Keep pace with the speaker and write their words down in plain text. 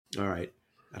All right.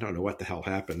 I don't know what the hell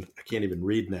happened. I can't even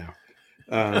read now.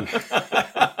 Um,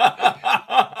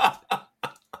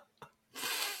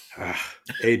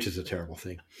 age is a terrible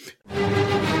thing.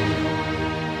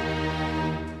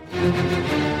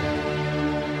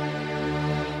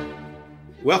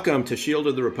 Welcome to Shield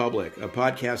of the Republic, a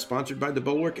podcast sponsored by the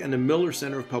Bulwark and the Miller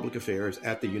Center of Public Affairs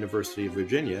at the University of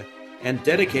Virginia, and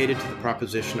dedicated to the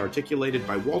proposition articulated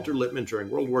by Walter Lippmann during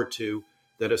World War II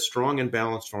that a strong and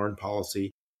balanced foreign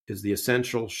policy is the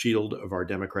essential shield of our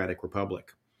democratic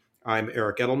republic. I'm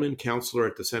Eric Edelman, counselor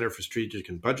at the Center for Strategic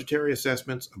and Budgetary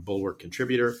Assessments, a Bulwark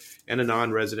contributor, and a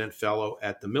non-resident fellow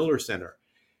at the Miller Center.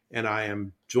 And I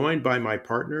am joined by my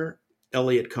partner,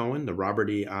 Elliot Cohen, the Robert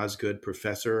E. Osgood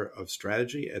Professor of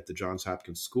Strategy at the Johns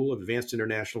Hopkins School of Advanced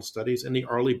International Studies and the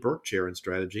Arleigh Burke Chair in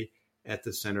Strategy at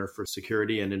the Center for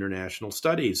Security and International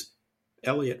Studies.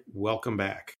 Elliot, welcome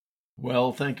back.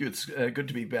 Well, thank you. It's good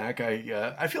to be back.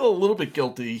 I feel a little bit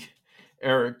guilty,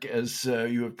 Eric, as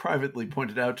you have privately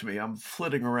pointed out to me. I'm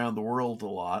flitting around the world a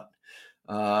lot,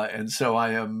 and so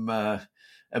I am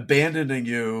abandoning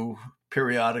you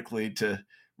periodically to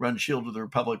run Shield of the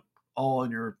Republic all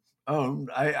on your own.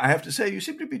 I have to say, you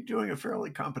seem to be doing a fairly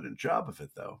competent job of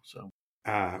it, though. So,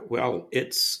 well,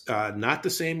 it's not the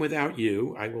same without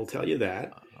you. I will tell you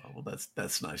that. Well,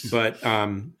 that's nice. But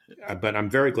I'm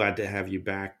very glad to have you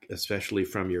back, especially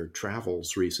from your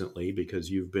travels recently, because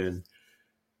you've been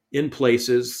in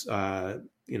places, near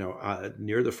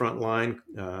the front line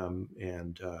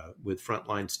and with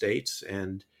frontline states.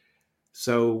 And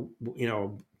so,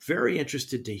 very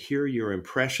interested to hear your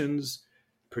impressions,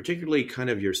 particularly kind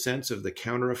of your sense of the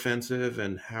counteroffensive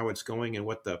and how it's going and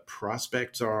what the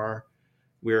prospects are.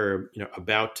 We're,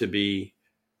 about to be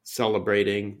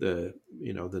celebrating the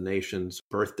nation's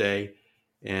birthday,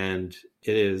 and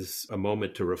it is a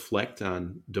moment to reflect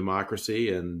on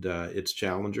democracy and its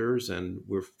challengers, and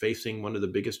we're facing one of the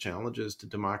biggest challenges to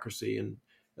democracy in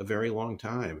a very long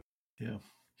time. Yeah.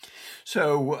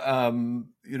 So,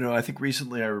 I think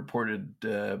recently I reported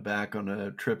back on a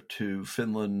trip to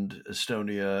Finland,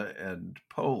 Estonia, and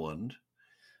Poland.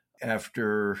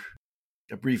 After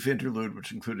a brief interlude,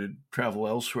 which included travel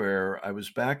elsewhere, I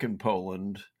was back in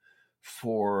Poland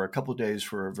for a couple of days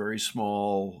for a very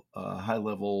small,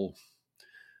 high-level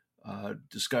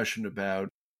discussion about,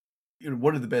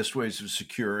 what are the best ways of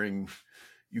securing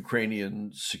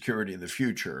Ukrainian security in the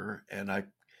future. And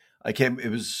it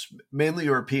was mainly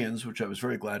Europeans, which I was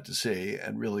very glad to see,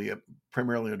 and really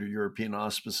primarily under European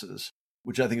auspices,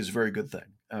 which I think is a very good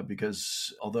thing,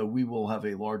 because although we will have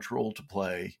a large role to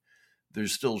play, there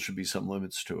still should be some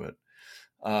limits to it.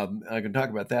 I can talk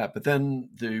about that. But then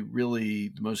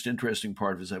the most interesting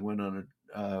part of it is I went on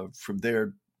from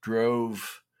there,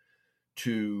 drove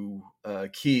to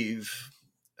Kyiv,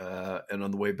 and on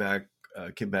the way back,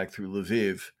 came back through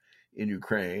Lviv in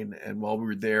Ukraine. And while we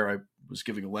were there, I was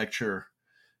giving a lecture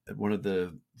at one of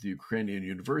the Ukrainian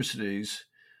universities,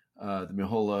 the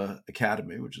Myhola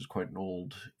Academy, which is quite an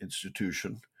old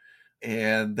institution,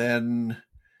 and then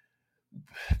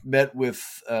met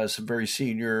with some very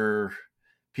senior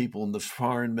people in the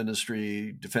foreign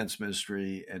ministry, defense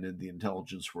ministry, and in the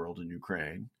intelligence world in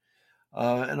Ukraine.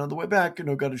 And on the way back,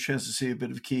 got a chance to see a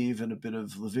bit of Kyiv and a bit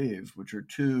of Lviv, which are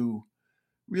two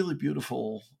really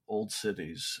beautiful old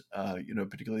cities,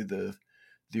 particularly the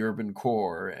urban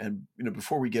core. And,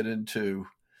 before we get into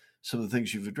some of the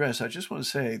things you've addressed, I just want to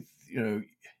say,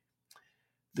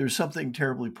 there's something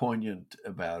terribly poignant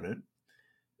about it,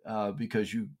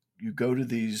 because you go to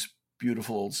these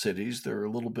beautiful old cities. They're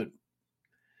a little bit,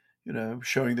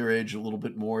 showing their age a little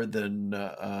bit more than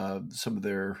some of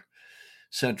their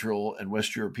Central and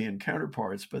West European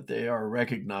counterparts, but they are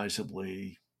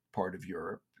recognizably part of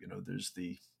Europe. There's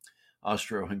the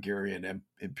Austro-Hungarian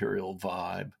imperial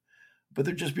vibe, but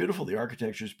they're just beautiful. The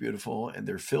architecture is beautiful, and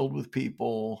they're filled with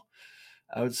people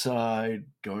outside,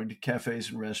 going to cafes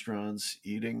and restaurants,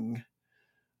 eating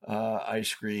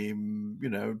ice cream,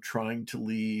 trying to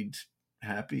lead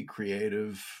happy,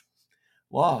 creative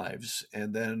lives.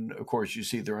 And then, of course, you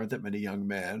see there aren't that many young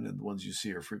men, and the ones you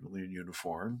see are frequently in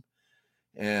uniform.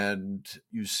 And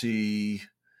you see,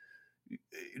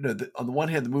 on the one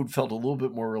hand, the mood felt a little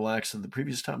bit more relaxed than the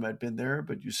previous time I'd been there,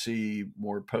 but you see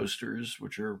more posters,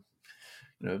 which are,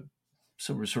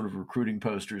 some are sort of recruiting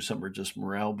posters, some are just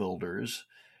morale builders.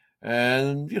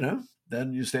 And,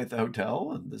 then you stay at the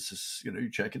hotel, and this is, you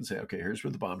check and say, okay, here's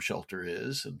where the bomb shelter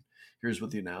is, and here's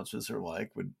what the announcements are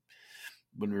like. When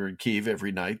we were in Kyiv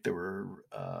every night, there were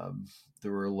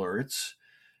alerts.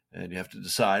 And you have to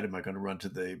decide, am I going to run to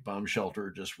the bomb shelter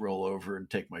or just roll over and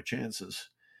take my chances?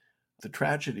 The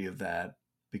tragedy of that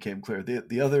became clear.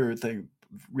 The other thing,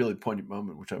 really poignant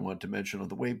moment, which I wanted to mention. On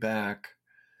the way back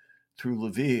through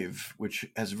Lviv, which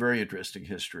has a very interesting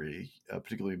history,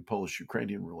 particularly in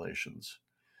Polish-Ukrainian relations,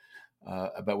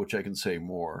 about which I can say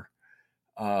more.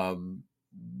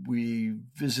 We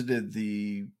visited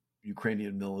the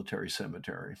Ukrainian military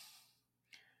cemetery.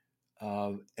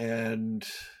 And,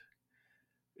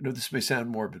 this may sound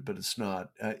morbid, but it's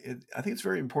not. I think it's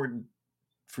very important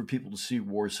for people to see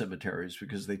war cemeteries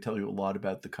because they tell you a lot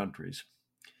about the countries.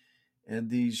 And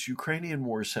these Ukrainian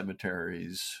war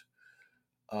cemeteries,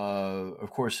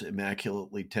 of course,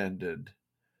 immaculately tended,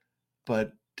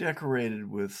 but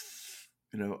decorated with,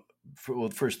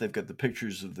 first they've got the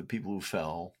pictures of the people who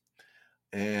fell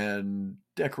and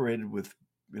decorated with,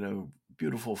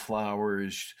 beautiful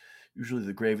flowers, usually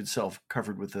the grave itself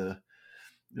covered with a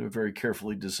very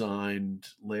carefully designed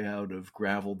layout of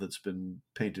gravel that's been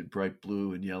painted bright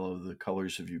blue and yellow, the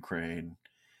colors of Ukraine,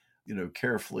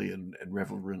 carefully and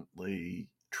reverently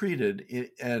treated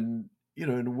and,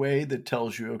 in a way that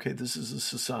tells you, okay, this is a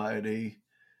society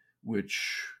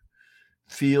which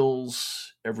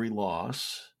feels every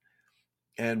loss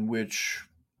and which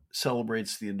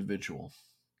celebrates the individual.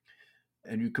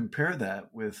 And you compare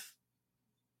that with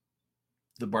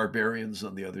the barbarians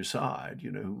on the other side,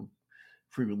 who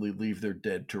frequently leave their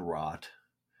dead to rot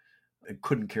and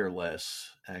couldn't care less,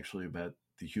 actually, about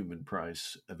the human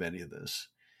price of any of this.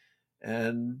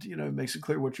 And, it makes it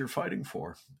clear what you're fighting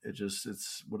for.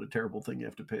 It's what a terrible thing you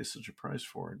have to pay such a price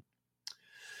for.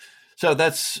 So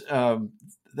that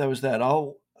was that.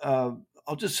 I'll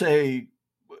just say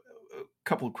a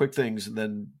couple of quick things, and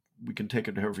then we can take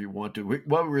it however you want to.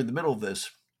 While we were in the middle of this,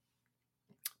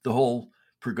 the whole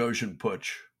Prigozhin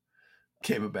putsch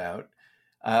came about.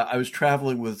 I was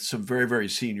traveling with some very, very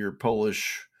senior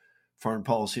Polish foreign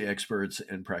policy experts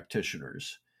and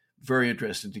practitioners. Very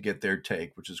interesting to get their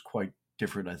take, which is quite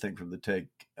different, I think, from the take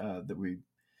that we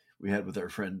had with our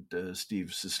friend Steve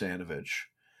Sestanovich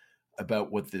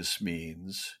about what this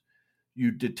means. You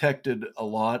detected a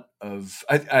lot of.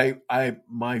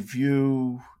 My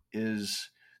view is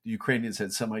the Ukrainians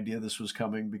had some idea this was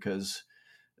coming because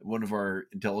one of our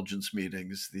intelligence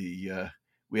meetings,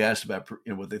 we asked about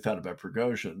what they thought about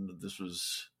Prigozhin. This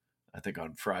was, I think,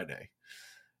 on Friday,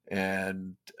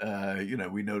 and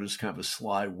we noticed kind of a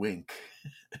sly wink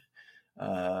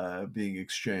being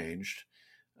exchanged.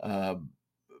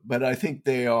 But I think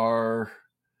they are,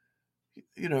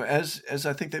 as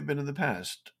I think they've been in the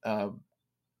past,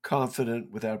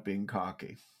 confident without being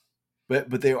cocky.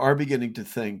 But they are beginning to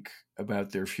think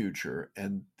about their future,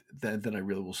 and then I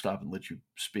really will stop and let you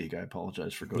speak. I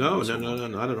apologize for going. No,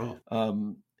 not at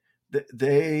all.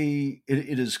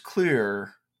 It is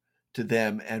clear to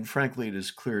them, and frankly, it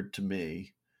is clear to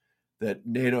me, that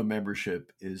NATO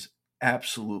membership is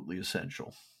absolutely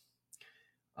essential.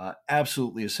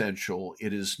 Absolutely essential.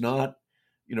 It is not,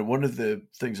 one of the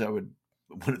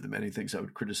many things I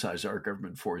would criticize our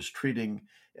government for is treating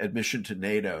admission to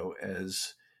NATO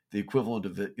as the equivalent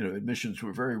of admission to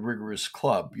a very rigorous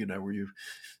club, where you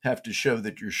have to show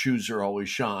that your shoes are always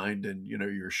shined and,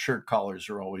 your shirt collars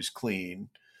are always clean.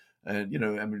 And,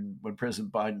 when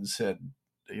President Biden said,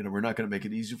 we're not going to make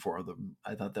it easy for them,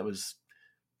 I thought that was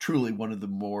truly one of the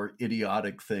more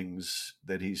idiotic things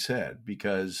that he said,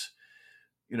 because,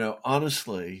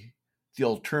 honestly, the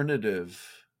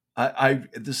alternative,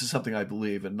 this is something I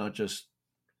believe, and not just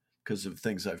because of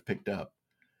things I've picked up.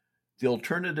 The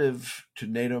alternative to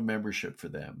NATO membership for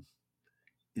them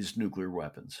is nuclear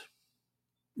weapons.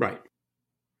 Right.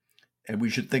 And we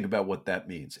should think about what that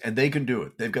means. And they can do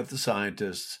it. They've got the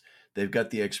scientists. They've got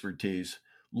the expertise.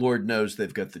 Lord knows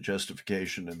they've got the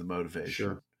justification and the motivation.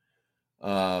 Sure.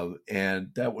 And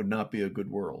that would not be a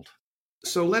good world.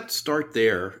 So let's start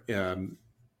there.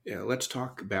 Let's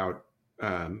talk about,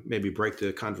 maybe break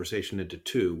the conversation into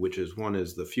two, which is one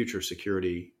is the future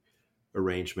security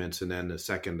arrangements, and then the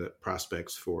second, the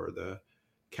prospects for the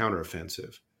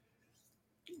counteroffensive.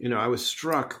 I was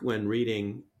struck when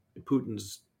reading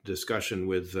Putin's discussion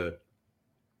with the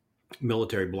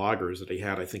military bloggers that he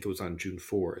had, I think it was on June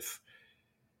 4th,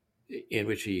 in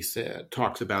which he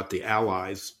talks about the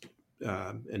allies,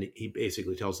 and he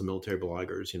basically tells the military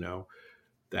bloggers,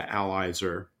 the allies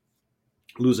are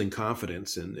losing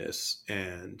confidence in this.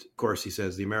 And of course, he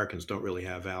says the Americans don't really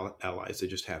have allies, they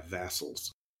just have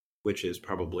vassals, which is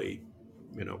probably,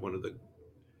 one of the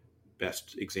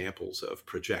best examples of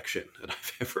projection that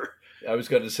I've ever. I was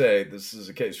going to say, this is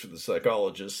a case for the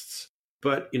psychologists.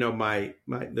 But,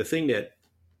 the thing that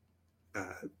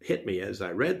hit me as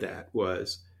I read that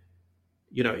was,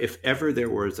 if ever there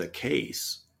was a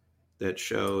case that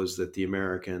shows that the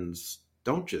Americans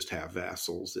don't just have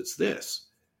vassals, it's this.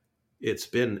 it's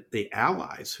been the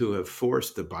allies who have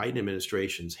forced the Biden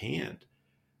administration's hand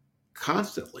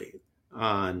constantly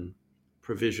on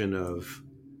provision of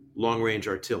long-range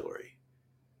artillery,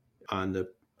 on the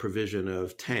provision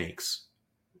of tanks,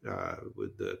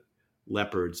 with the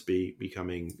Leopards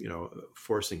becoming, a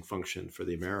forcing function for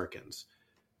the Americans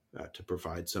to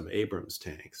provide some Abrams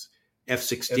tanks.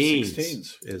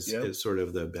 F-16s is sort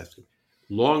of the best.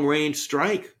 Long-range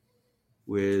strike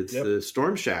with the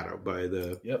Storm Shadow by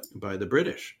the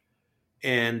British.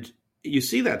 And you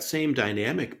see that same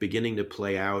dynamic beginning to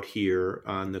play out here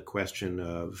on the question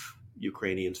of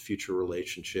Ukrainians' future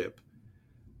relationship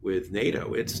with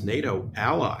NATO. It's NATO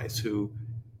allies who,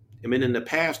 in the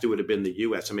past, it would have been the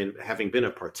U.S. Having been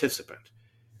a participant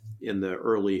in the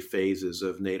early phases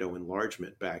of NATO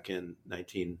enlargement back in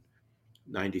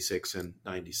 1996 and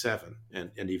 97,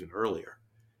 and even earlier,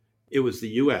 it was the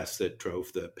U.S. that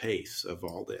drove the pace of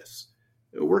all this,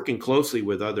 working closely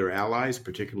with other allies,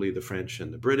 particularly the French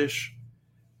and the British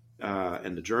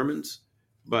and the Germans,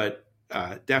 but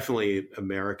definitely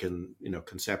American,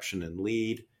 conception and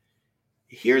lead.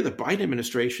 Here, the Biden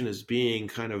administration is being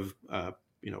kind of,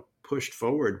 pushed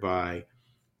forward by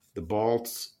the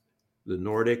Balts, the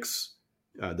Nordics,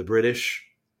 the British,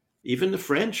 even the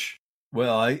French.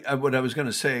 Well, what I was going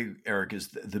to say, Eric, is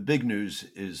the big news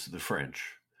is the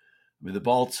French. The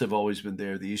Balts have always been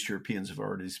there. The East Europeans have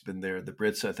always been there. The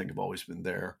Brits, I think, have always been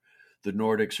there. The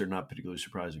Nordics are not particularly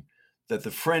surprising. That the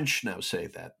French now say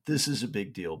that. This is a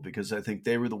big deal because I think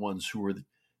they were the ones who were,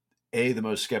 the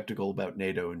most skeptical about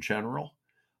NATO in general,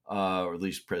 or at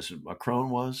least President Macron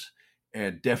was,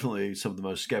 and definitely some of the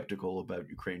most skeptical about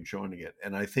Ukraine joining it.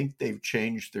 And I think they've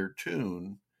changed their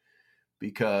tune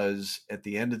because at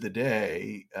the end of the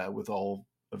day, with all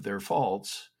of their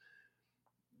faults,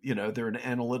 they're an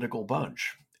analytical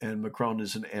bunch, and Macron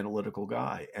is an analytical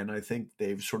guy. And I think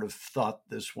they've sort of thought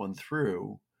this one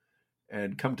through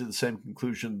and come to the same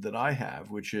conclusion that I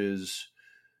have, which is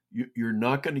you're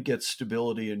not going to get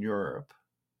stability in Europe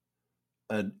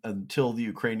until the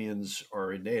Ukrainians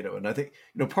are in NATO. And I think,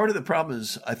 part of the problem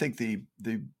is I think the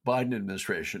Biden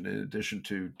administration, in addition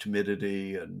to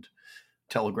timidity and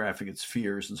telegraphing its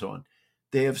fears and so on,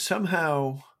 they have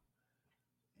somehow,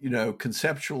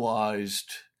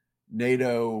 conceptualized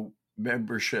NATO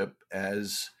membership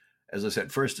as I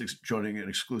said, first joining an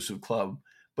exclusive club,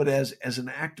 but as an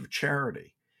act of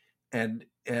charity and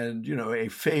a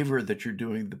favor that you're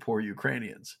doing the poor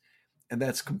Ukrainians. And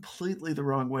that's completely the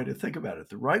wrong way to think about it.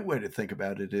 The right way to think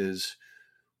about it is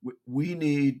we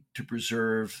need to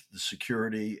preserve the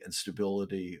security and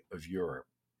stability of Europe,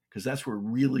 because that's where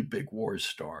really big wars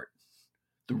start,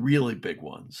 the really big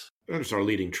ones. It's our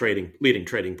leading trading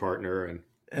partner,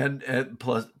 and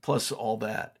plus all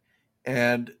that.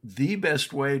 And the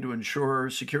best way to ensure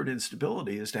security and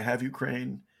stability is to have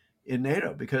Ukraine in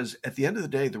NATO, because at the end of the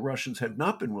day, the Russians have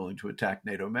not been willing to attack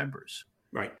NATO members.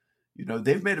 Right.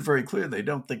 They've made it very clear they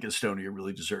don't think Estonia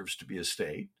really deserves to be a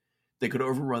state. They could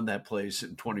overrun that place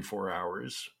in 24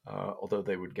 hours, although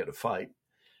they would get a fight.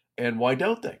 And why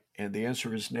don't they? And the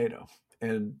answer is NATO.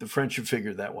 And the French have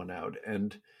figured that one out.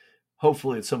 And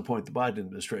hopefully at some point, the Biden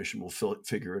administration will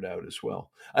figure it out as well.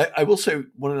 I will say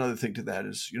one other thing to that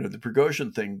is, the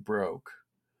Prigozhin thing broke.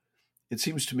 It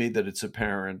seems to me that it's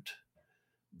apparent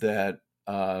that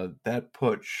that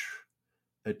putsch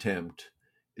attempt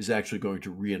is actually going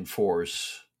to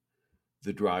reinforce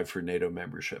the drive for NATO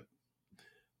membership.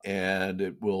 And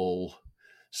it will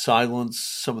silence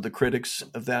some of the critics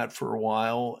of that for a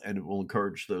while, and it will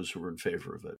encourage those who are in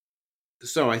favor of it.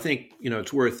 So I think,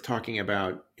 it's worth talking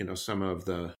about, some of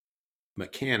the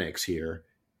mechanics here.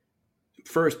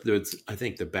 First, there's, I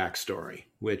think, the backstory,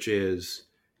 which is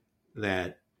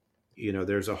that,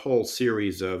 there's a whole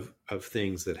series of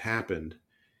things that happened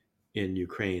in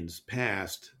Ukraine's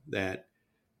past that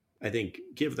I think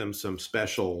give them some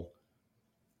special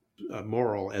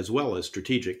moral as well as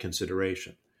strategic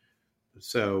consideration.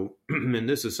 So, and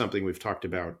this is something we've talked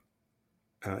about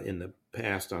in the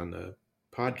past on the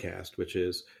podcast, which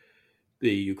is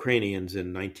the Ukrainians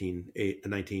in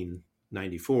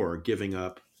 1994 giving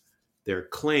up their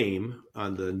claim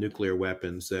on the nuclear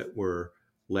weapons that were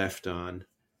left on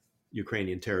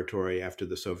Ukrainian territory after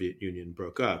the Soviet Union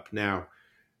broke up. Now,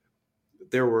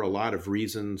 there were a lot of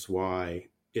reasons why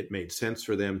it made sense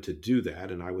for them to do that,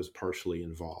 and I was partially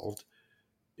involved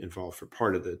for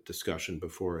part of the discussion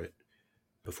before it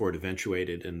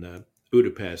eventuated in the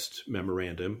Budapest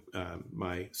memorandum.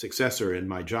 My successor in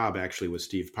my job actually was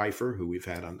Steve Pfeiffer, who we've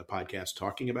had on the podcast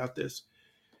talking about this.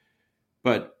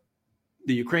 But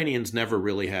the Ukrainians never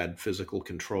really had physical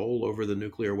control over the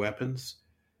nuclear weapons.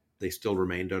 they still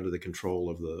remained under the control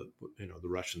of the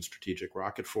Russian strategic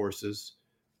rocket forces.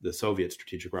 The Soviet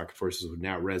strategic rocket forces were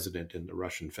now resident in the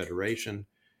Russian Federation.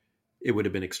 It would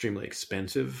have been extremely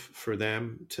expensive for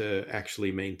them to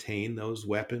actually maintain those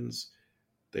weapons.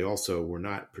 They also were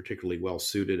not particularly well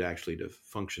suited actually to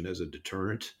function as a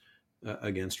deterrent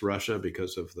against Russia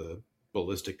because of the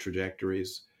ballistic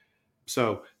trajectories.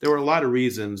 So there were a lot of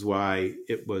reasons why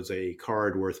it was a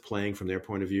card worth playing from their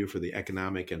point of view for the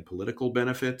economic and political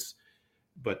benefits,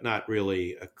 but not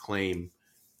really a claim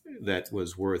that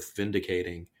was worth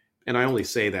vindicating. And I only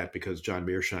say that because John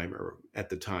Mearsheimer at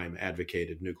the time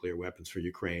advocated nuclear weapons for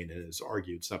Ukraine and has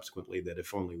argued subsequently that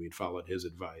if only we'd followed his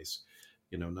advice,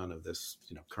 none of this,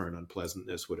 current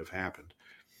unpleasantness would have happened.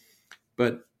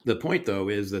 But the point, though,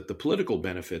 is that the political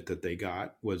benefit that they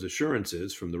got was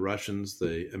assurances from the Russians,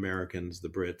 the Americans, the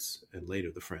Brits, and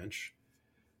later the French,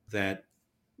 that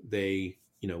they,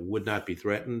 would not be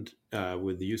threatened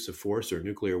with the use of force or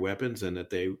nuclear weapons, and that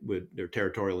their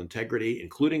territorial integrity,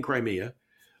 including Crimea,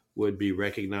 would be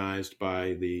recognized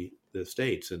by the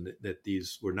states, and that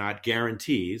these were not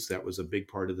guarantees. That was a big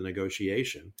part of the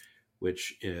negotiation,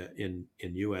 which in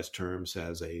U.S. terms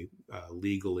has a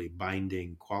legally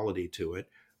binding quality to it,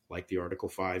 like the Article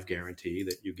 5 guarantee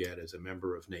that you get as a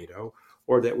member of NATO,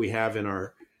 or that we have in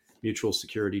our mutual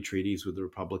security treaties with the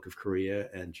Republic of Korea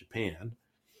and Japan,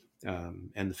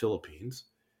 and the Philippines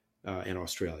and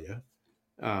Australia,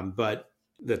 but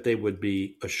that they would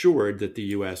be assured that the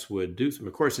U.S. would do some.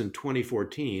 Of course, in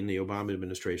 2014, the Obama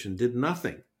administration did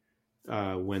nothing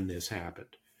when this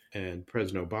happened. And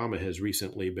President Obama has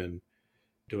recently been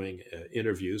doing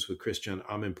interviews with Christian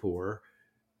Amanpour,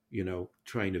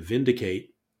 trying to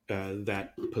vindicate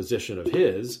that position of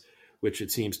his, which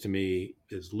it seems to me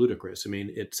is ludicrous. I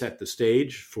mean, it set the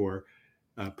stage for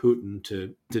Putin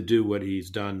to do what he's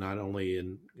done, not only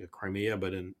in Crimea,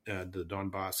 but in the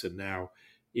Donbass and now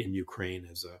in Ukraine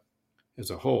as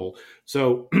a whole.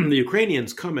 So the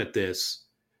Ukrainians come at this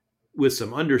with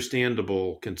some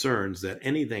understandable concerns that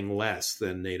anything less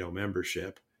than NATO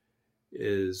membership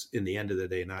is, in the end of the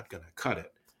day, not going to cut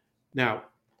it. Now,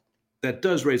 that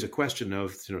does raise a question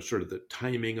of, sort of the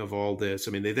timing of all this.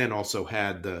 I mean, they then also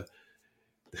had the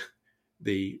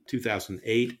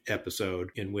 2008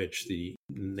 episode in which the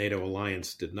NATO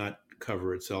alliance did not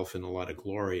cover itself in a lot of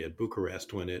glory at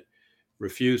Bucharest when it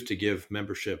refused to give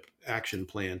membership action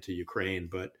plan to Ukraine,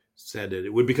 but said that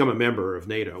it would become a member of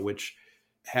NATO, which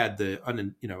had it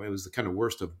was the kind of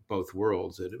worst of both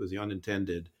worlds. It was the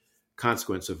unintended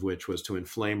consequence of which was to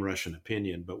inflame Russian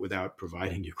opinion, but without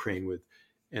providing Ukraine with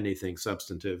anything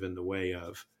substantive in the way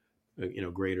of,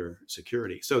 greater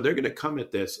security. So they're going to come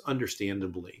at this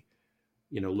understandably,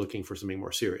 looking for something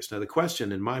more serious. Now, the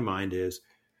question in my mind is,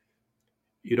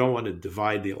 you don't want to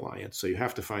divide the alliance, so you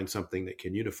have to find something that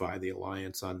can unify the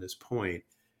alliance on this point.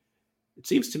 It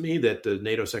seems to me that the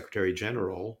NATO Secretary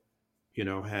General,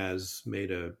 has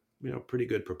made a pretty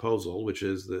good proposal, which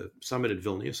is the summit at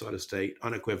Vilnius ought to state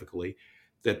unequivocally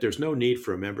that there's no need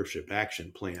for a membership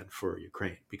action plan for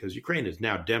Ukraine, because Ukraine has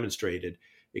now demonstrated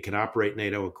it can operate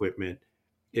NATO equipment,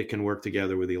 it can work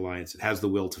together with the alliance, it has the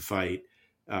will to fight,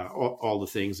 all the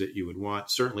things that you would want.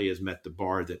 Certainly has met the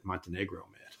bar that Montenegro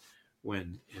met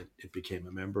when it became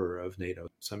a member of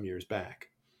NATO some years back.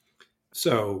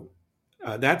 So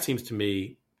that seems to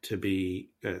me to be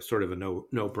sort of a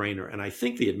no-brainer. And I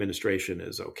think the administration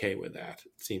is okay with that.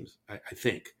 It seems, I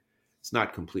think. It's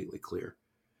not completely clear.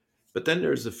 But then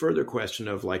there's the further question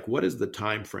of, what is the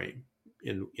time frame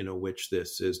in which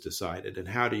this is decided, and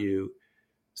how do you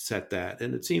set that?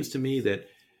 And it seems to me that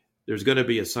there's going to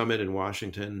be a summit in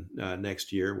Washington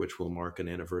next year, which will mark an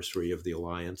anniversary of the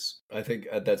alliance. I think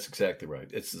that's exactly right.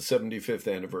 It's the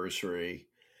 75th anniversary.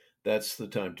 That's the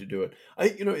time to do it.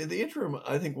 In the interim,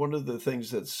 I think one of the things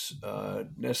that's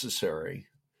necessary,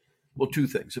 well, two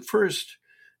things. At first,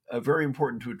 very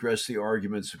important to address the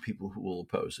arguments of people who will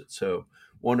oppose it. So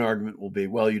one argument will be,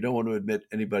 well, you don't want to admit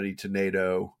anybody to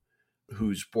NATO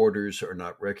whose borders are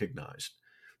not recognized.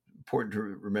 Important to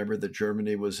remember that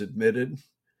Germany was admitted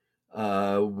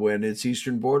when its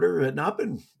eastern border had not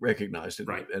been recognized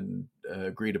and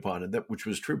agreed upon, and that, which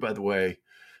was true, by the way,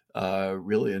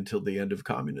 really until the end of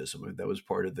communism. I mean, that was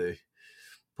part of the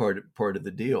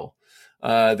deal.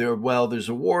 There's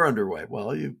a war underway.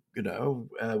 Well,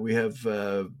 we have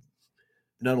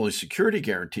not only security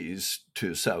guarantees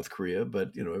to South Korea,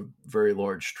 but a very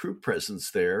large troop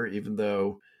presence there, even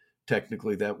though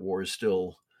technically that war is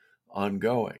still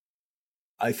ongoing.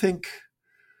 I think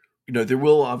there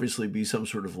will obviously be some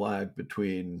sort of lag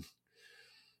between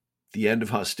the end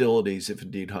of hostilities, if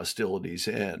indeed hostilities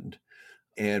end,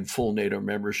 and full NATO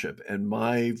membership. And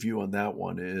my view on that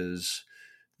one is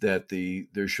that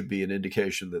there should be an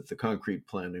indication that the concrete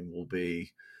planning will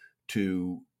be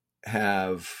to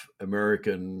have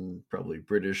American, probably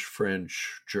British,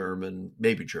 French, German,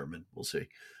 maybe German, we'll see,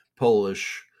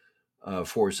 Polish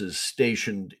forces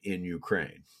stationed in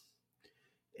Ukraine.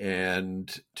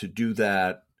 And to do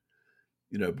that,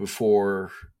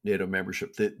 before NATO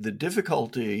membership, the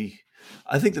difficulty,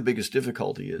 I think the biggest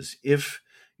difficulty is if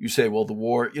you say, well, the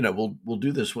war, we'll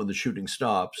do this when the shooting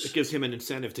stops. It gives him an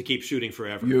incentive to keep shooting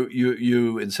forever.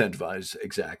 You incentivize,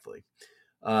 exactly.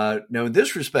 Now, in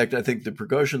this respect, I think the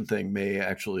Prigozhin thing may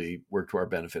actually work to our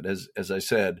benefit. As I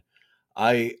said,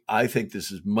 I think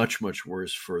this is much, much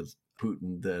worse for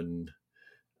Putin than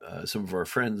some of our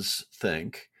friends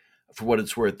think. For what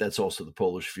it's worth, that's also the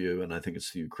Polish view, and I think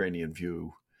it's the Ukrainian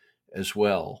view as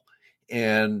well.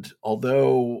 And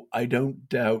although I don't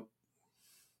doubt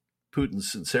Putin's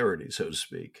sincerity, so to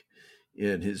speak,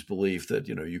 in his belief that,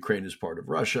 Ukraine is part of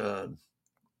Russia,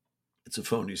 it's a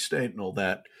phony state and all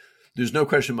that, there's no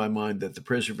question in my mind that the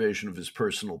preservation of his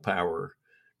personal power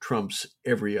trumps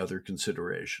every other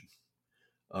consideration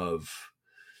of,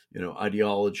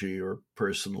 ideology or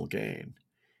personal gain.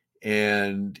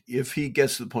 And if he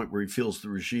gets to the point where he feels the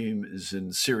regime is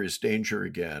in serious danger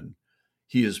again,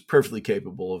 he is perfectly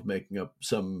capable of making up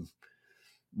some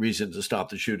reason to stop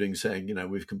the shooting, saying,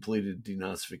 we've completed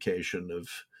denazification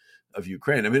of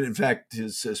Ukraine. I mean, in fact,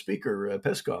 his speaker,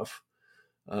 Peskov,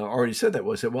 already said that.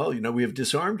 Well, he said, we have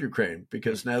disarmed Ukraine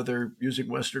because now they're using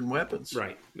Western weapons.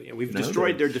 Right. We've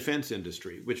destroyed their defense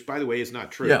industry, which, by the way, is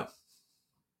not true.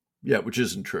 Yeah, which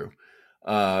isn't true.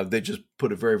 They just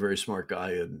put a very, very smart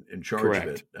guy in charge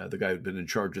Correct. of it, the guy who'd been in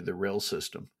charge of the rail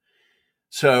system.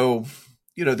 So,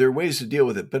 there are ways to deal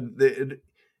with it. But,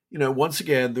 once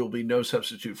again, there will be no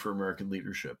substitute for American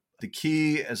leadership. The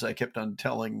key, as I kept on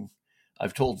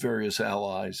I've told various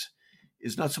allies,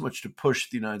 is not so much to push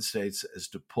the United States as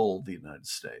to pull the United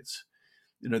States.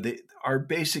 Our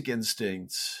basic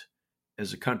instincts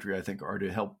as a country, I think, are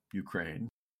to help Ukraine.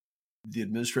 The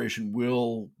administration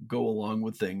will go along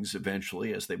with things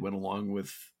eventually, as they went along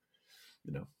with,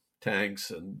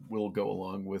 tanks, and will go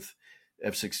along with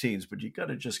F-16s. But you got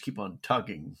to just keep on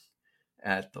tugging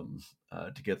at them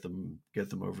to get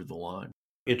them over the line.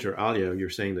 Inter alia, you're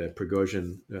saying that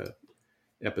Prigozhin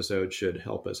episode should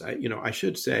help us. I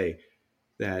should say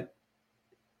that,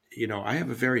 I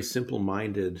have a very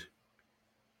simple-minded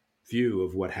view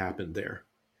of what happened there.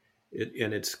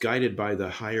 And it's guided by the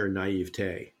higher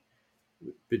naivete,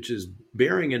 which is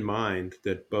bearing in mind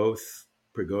that both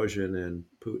Prigozhin and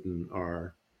Putin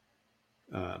are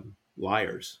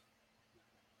liars.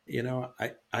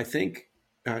 I think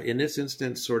in this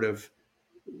instance, sort of,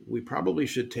 we probably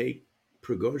should take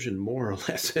Prigozhin more or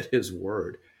less at his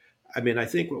word. I mean, I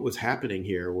think what was happening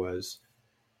here was,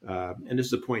 and this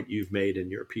is the point you've made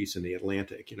in your piece in The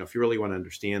Atlantic, if you really want to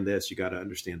understand this, you got to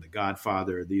understand The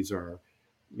Godfather. These are,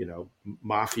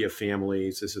 mafia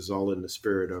families. This is all in the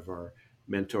spirit of our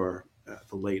mentor,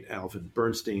 the late Alvin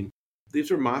Bernstein.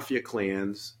 These were mafia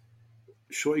clans.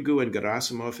 Shoigu and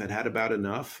Gerasimov had about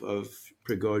enough of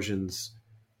Prigozhin's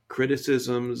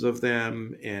criticisms of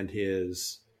them and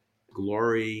his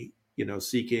glory,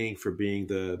 seeking for being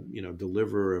the,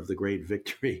 deliverer of the great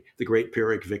victory, the great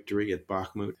Pyrrhic victory at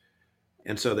Bakhmut.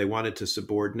 And so they wanted to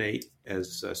subordinate,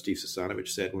 as Steve Sasanovich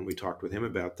said when we talked with him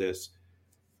about this,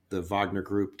 the Wagner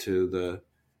Group to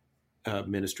the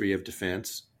Ministry of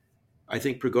Defense. I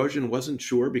think Prigozhin wasn't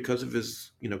sure, because of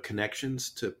his,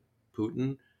 connections to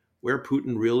Putin, where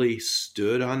Putin really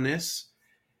stood on this.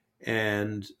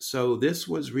 And so this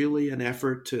was really an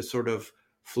effort to sort of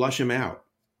flush him out.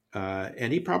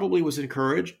 And he probably was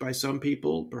encouraged by some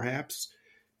people, perhaps,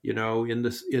 in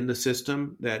the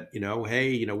system that,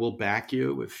 hey, we'll back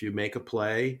you if you make a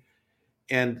play.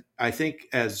 And I think,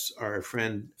 as our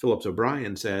friend Phillips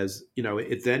O'Brien says,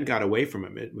 it then got away from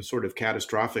him. It was sort of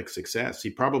catastrophic success. He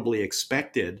probably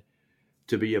expected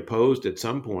to be opposed at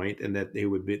some point, and that there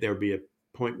would be a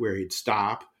point where he'd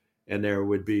stop and there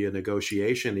would be a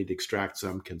negotiation. He'd extract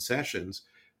some concessions.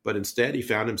 But instead, he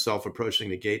found himself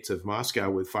approaching the gates of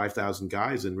Moscow with 5,000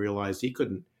 guys and realized he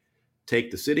couldn't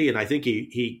take the city. And I think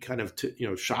he kind of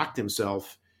shocked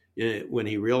himself when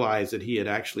he realized that he had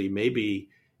actually maybe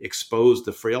exposed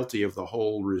the frailty of the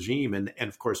whole regime. And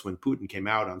of course, when Putin came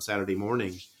out on Saturday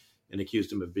morning and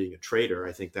accused him of being a traitor,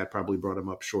 I think that probably brought him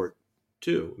up short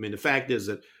too. I mean, the fact is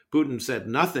that Putin said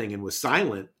nothing and was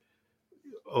silent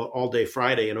all day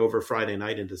Friday and over Friday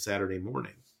night into Saturday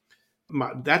morning.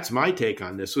 That's my take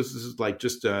on this. This is like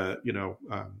just, into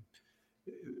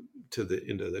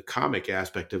the comic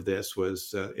aspect of this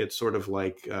was it's sort of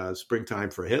like Springtime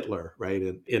for Hitler,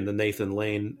 right? In the Nathan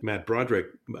Lane, Matt Broderick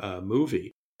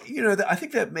movie. I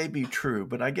think that may be true,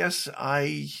 but I guess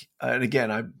and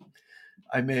again,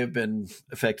 I may have been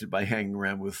affected by hanging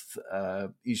around with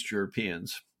East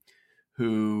Europeans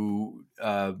who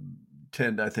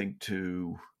tend, I think,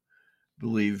 to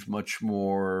believe much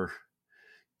more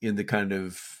in the kind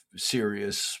of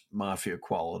serious mafia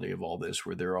quality of all this,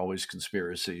 where there are always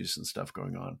conspiracies and stuff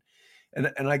going on.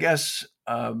 And I guess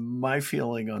my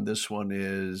feeling on this one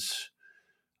is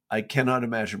I cannot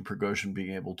imagine Prigozhin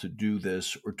being able to do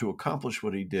this or to accomplish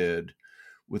what he did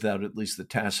without at least the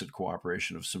tacit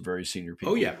cooperation of some very senior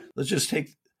people. Oh yeah. Let's just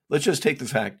take the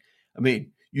fact. I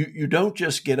mean, you don't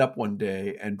just get up one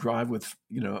day and drive with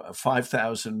a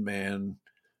 5,000 man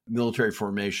military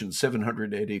formation,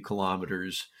 780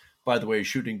 kilometers. By the way,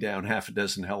 shooting down half a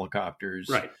dozen helicopters,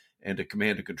 right, and a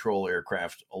command and control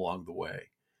aircraft along the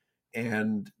way,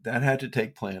 and that had to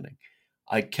take planning.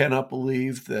 I cannot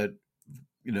believe that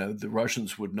the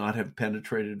Russians would not have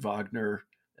penetrated Wagner,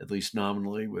 at least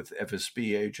nominally, with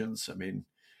FSB agents. I mean,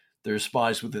 there's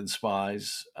spies within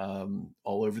spies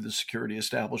all over the security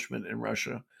establishment in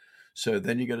Russia. So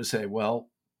then you got to say, well,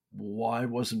 why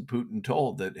wasn't Putin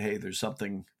told that, hey, there's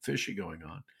something fishy going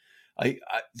on?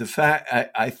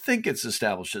 I think it's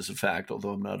established as a fact,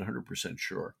 although I'm not 100%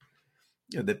 sure,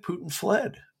 that Putin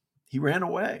fled. He ran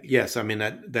away. Yes, I mean,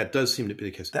 that does seem to be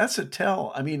the case. That's a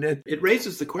tell. I mean, it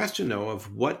raises the question, though,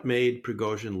 of what made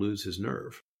Prigozhin lose his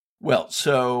nerve. Well,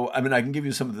 so, I mean, I can give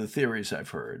you some of the theories I've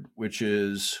heard, which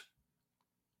is,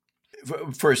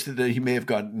 first, that he may have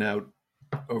gotten out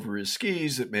over his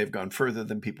skis. It may have gone further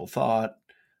than people thought,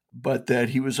 but that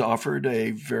he was offered a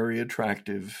very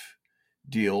attractive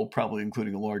deal, probably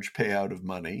including a large payout of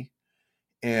money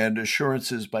and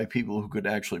assurances by people who could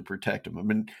actually protect him. I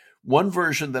mean, one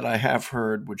version that I have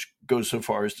heard, which goes so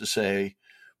far as to say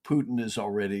Putin is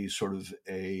already sort of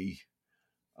a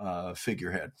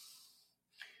figurehead,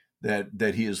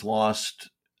 that he has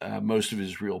lost most of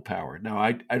his real power. Now,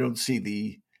 I don't see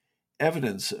the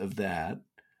evidence of that,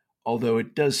 although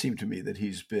it does seem to me that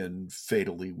he's been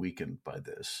fatally weakened by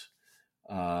this.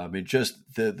 I mean,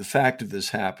 just the fact of this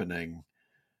happening,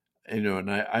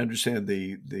 and I understand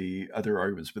the other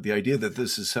arguments, but the idea that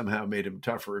this has somehow made him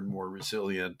tougher and more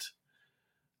resilient,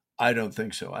 I don't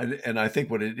think so. And I think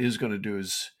what it is going to do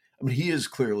is, I mean, he is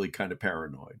clearly kind of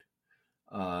paranoid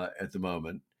at the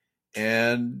moment.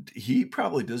 And he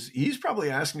probably does. He's probably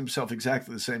asking himself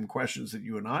exactly the same questions that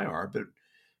you and I are, but,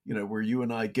 where you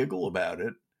and I giggle about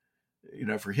it,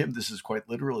 for him, this is quite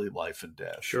literally life and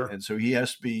death. Sure. And so he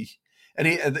has to be, and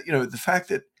the fact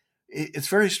that it's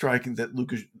very striking that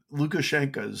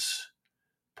Lukashenko's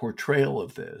portrayal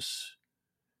of this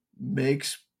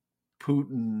makes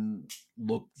Putin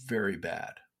look very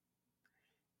bad.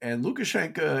 And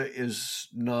Lukashenko is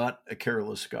not a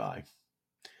careless guy.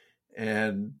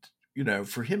 And,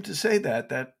 for him to say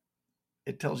that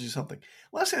it tells you something.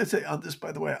 Last thing I'd say on this,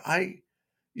 by the way,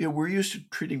 we're used to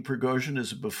treating Prigozhin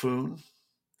as a buffoon.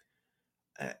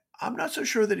 I'm not so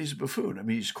sure that he's a buffoon. I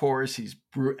mean, he's coarse, he's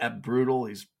brutal,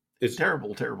 he's a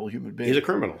terrible, terrible human being. He's a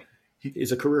criminal.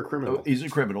 He's a career criminal. He's a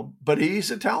criminal, but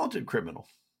he's a talented criminal.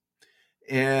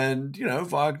 And,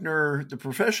 Wagner, the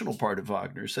professional part of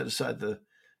Wagner, set aside the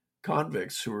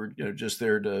convicts who were, just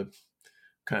there to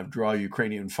kind of draw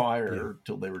Ukrainian fire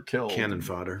till they were killed. Cannon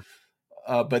fodder.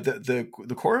 But the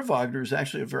core of Wagner is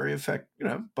actually a very effective,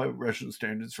 by Russian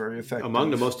standards, very effective. Among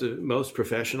the most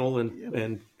professional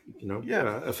and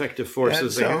effective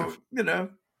forces they have.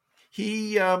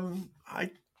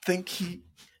 I think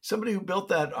somebody who built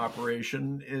that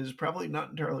operation is probably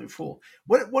not entirely a fool.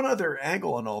 One other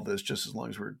angle on all this, just as long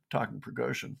as we're talking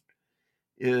Prigozhin,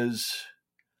 is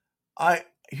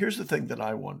here's the thing that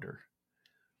I wonder.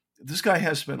 This guy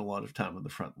has spent a lot of time on the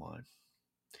front line.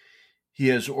 He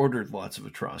has ordered lots of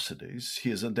atrocities.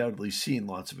 He has undoubtedly seen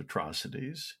lots of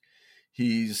atrocities.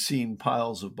 He's seen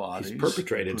piles of bodies. He's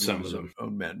perpetrated some of them.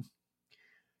 Own men.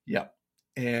 Yeah.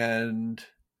 And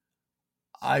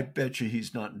I bet you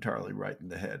he's not entirely right in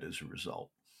the head as a result.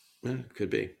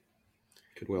 Could be.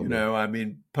 Could well be. I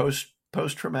mean,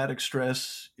 post-traumatic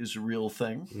stress is a real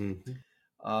thing.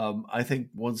 Mm-hmm. I think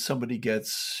once somebody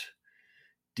gets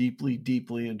deeply,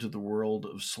 deeply into the world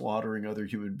of slaughtering other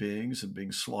human beings and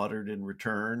being slaughtered in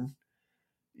return,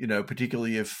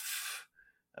 particularly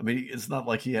it's not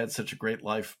like he had such a great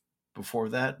life before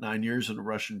that. 9 years in a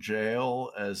Russian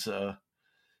jail as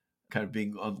kind of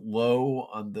being low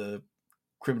on the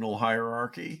criminal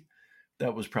hierarchy.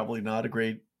 That was probably not a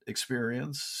great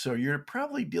experience. So you're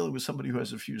probably dealing with somebody who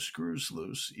has a few screws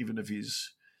loose, even if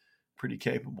he's pretty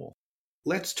capable.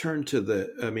 Let's turn to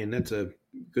that's a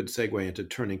good segue into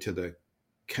turning to the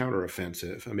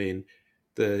counteroffensive. I mean,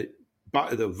 the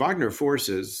the Wagner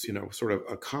forces, sort of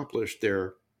accomplished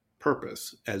their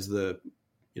purpose as the,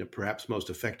 perhaps most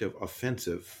effective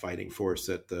offensive fighting force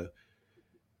that the,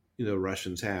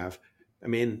 Russians have. I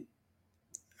mean,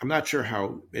 I'm not sure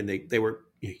how, and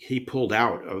he pulled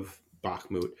out of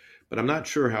Bakhmut, but I'm not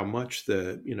sure how much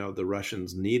the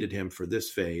Russians needed him for this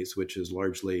phase, which is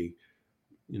largely,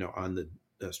 on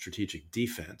the strategic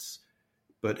defense.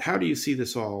 But how do you see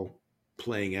this all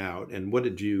playing out? And what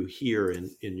did you hear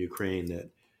in Ukraine that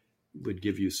would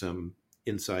give you some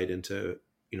insight into,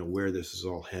 where this is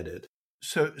all headed?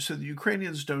 So the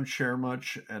Ukrainians don't share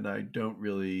much, and I don't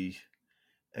really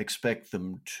expect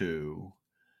them to.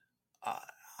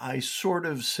 I sort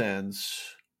of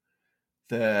sense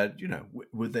that,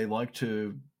 would they like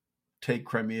to take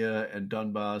Crimea and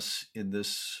Donbass in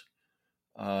this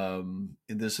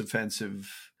offensive?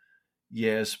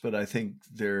 Yes, but I think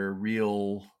they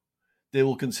will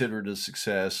consider it a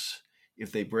success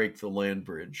if they break the land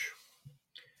bridge.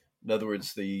 In other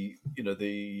words,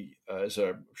 as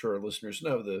I'm sure our listeners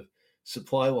know, the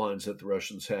supply lines that the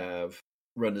Russians have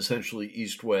run essentially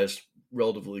east-west,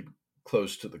 relatively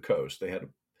close to the coast. They had to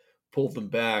pull them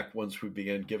back once we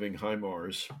began giving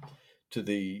HIMARS to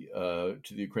the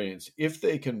Ukrainians. If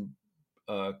they can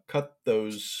cut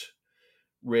those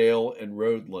rail and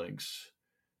road links,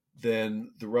 then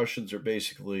the Russians are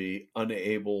basically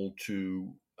unable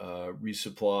to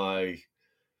resupply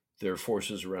their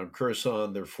forces around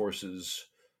Kherson, their forces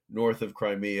north of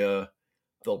Crimea.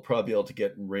 They'll probably be able to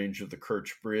get in range of the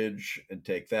Kerch Bridge and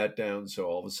take that down. So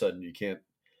all of a sudden you can't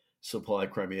supply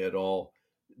Crimea at all.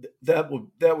 That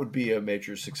would be a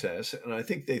major success. And I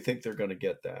think they're going to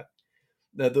get that.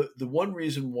 Now, the one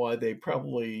reason why they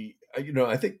probably,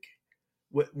 I think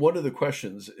one of the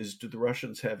questions is, do the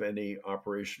Russians have any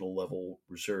operational level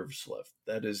reserves left?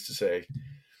 That is to say,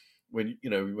 when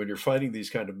you're fighting these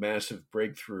kind of massive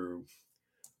breakthrough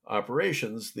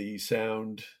operations, the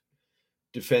sound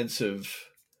defensive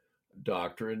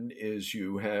doctrine is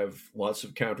you have lots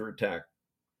of counterattack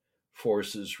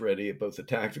forces ready at both the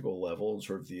tactical level and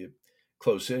sort of the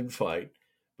close-in fight,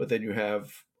 but then you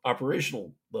have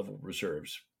operational level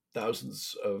reserves,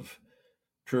 thousands of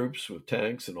troops with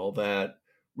tanks and all that,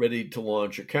 ready to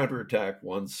launch a counterattack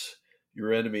once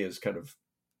your enemy is kind of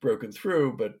broken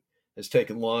through, but has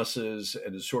taken losses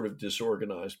and is sort of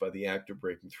disorganized by the act of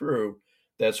breaking through.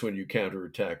 That's when you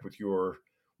counterattack with your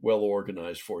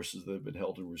well-organized forces that have been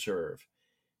held in reserve.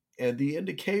 And the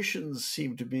indications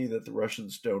seem to be that the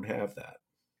Russians don't have that.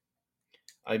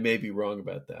 I may be wrong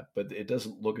about that, but it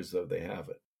doesn't look as though they have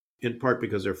it. In part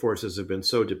because their forces have been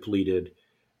so depleted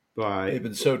by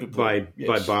yes.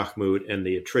 Bakhmut and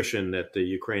the attrition that the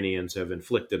Ukrainians have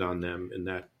inflicted on them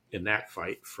in that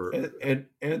fight. And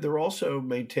they're also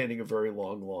maintaining a very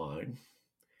long line.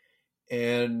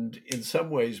 And in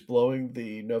some ways, blowing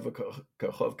the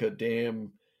Novokakhovka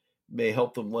Dam may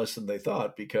help them less than they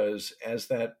thought, because as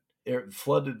that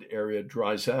flooded area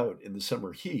dries out in the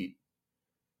summer heat,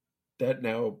 that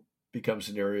now becomes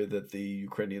an area that the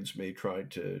Ukrainians may try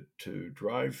to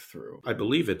drive through. I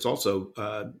believe it's also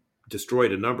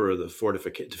destroyed a number of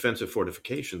the defensive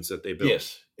fortifications that they built.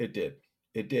 Yes, it did.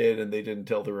 It did, and they didn't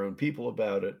tell their own people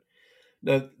about it.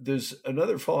 Now, there's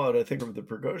another fallout, I think, of the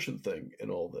Prigozhin thing in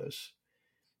all this.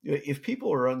 If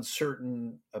people are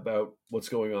uncertain about what's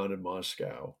going on in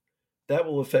Moscow, that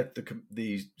will affect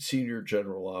the senior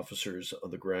general officers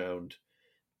on the ground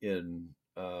in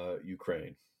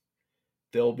Ukraine.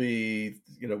 They'll be,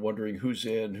 wondering who's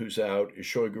in, who's out. Is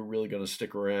Shoigu really going to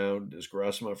stick around? Is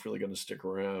Gerasimov really going to stick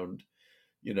around?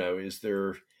 Is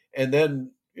there? And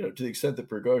then, to the extent that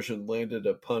Prigozhin landed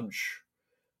a punch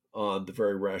on the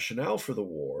very rationale for the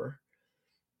war,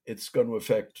 it's going to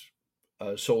affect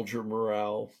soldier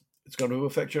morale. It's going to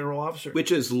affect general officers.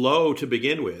 Which is low to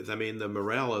begin with. I mean, the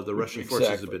morale of the Russian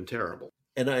forces have been terrible.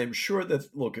 And I am sure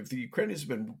that, look, if the Ukrainians have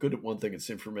been good at one thing, it's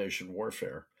information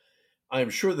warfare. I am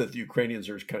sure that the Ukrainians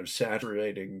are kind of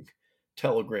saturating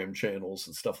Telegram channels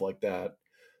and stuff like that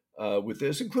with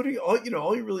this, including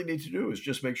all you really need to do is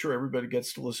just make sure everybody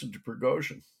gets to listen to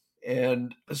Prigozhin.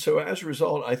 And so as a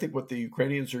result, I think what the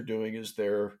Ukrainians are doing is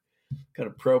they're kind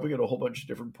of probing at a whole bunch of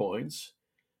different points.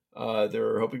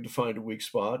 They're hoping to find a weak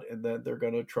spot, and then they're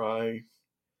going to try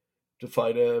to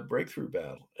fight a breakthrough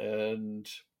battle. And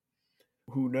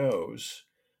who knows?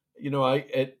 In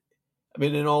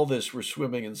all this, we're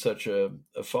swimming in such a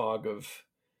fog of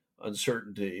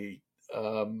uncertainty.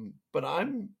 But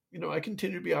I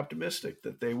continue to be optimistic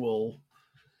that they'll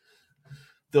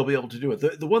be able to do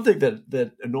it. The one thing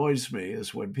that annoys me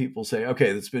is when people say,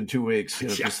 okay, it's been 2 weeks,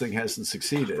 this thing hasn't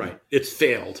succeeded. Right. It's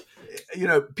failed.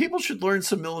 People should learn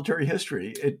some military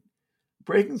history.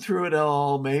 breaking through at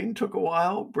El Alamein took a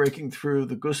while. Breaking through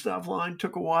the Gustav line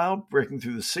took a while. Breaking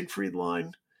through the Siegfried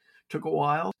line took a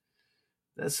while.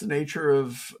 That's the nature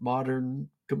of modern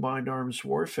combined arms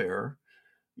warfare,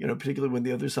 particularly when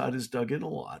the other side is dug in a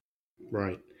lot.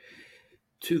 Right.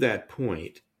 To that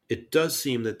point, it does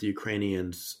seem that the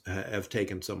Ukrainians have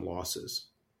taken some losses,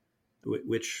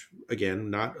 which, again,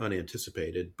 not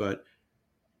unanticipated, but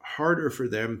harder for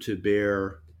them to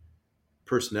bear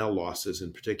personnel losses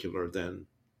in particular than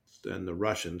the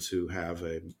Russians, who have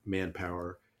a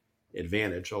manpower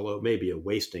advantage, although it may be a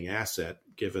wasting asset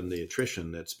given the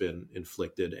attrition that's been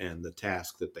inflicted and the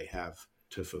task that they have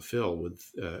to fulfill with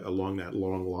along that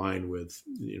long line with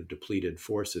depleted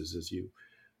forces, as you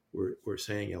were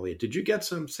saying, Elliot. Did you get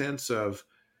some sense of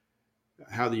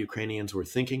how the Ukrainians were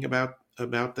thinking about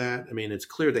that? I mean, it's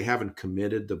clear they haven't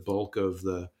committed the bulk of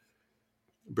the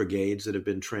brigades that have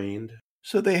been trained.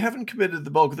 So they haven't committed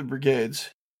the bulk of the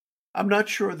brigades. I'm not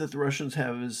sure that the Russians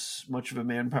have as much of a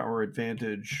manpower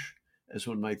advantage as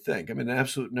one might think. I mean, in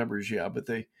absolute numbers, yeah, but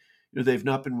they've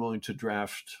not been willing to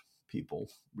draft people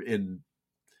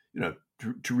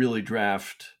to really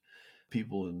draft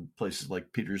people in places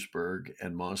like Petersburg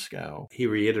and Moscow. He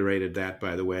reiterated that,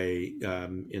 by the way,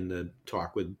 in the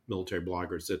talk with military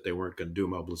bloggers, that they weren't going to do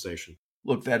mobilization.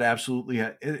 Look, that absolutely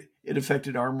it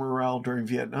affected our morale during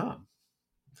Vietnam.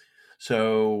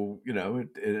 So,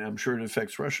 I'm sure it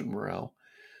affects Russian morale.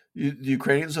 The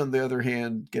Ukrainians, on the other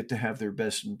hand, get to have their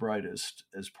best and brightest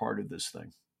as part of this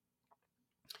thing.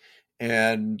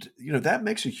 And, that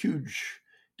makes a huge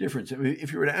difference. I mean,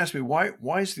 if you were to ask me,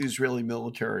 why is the Israeli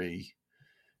military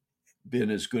been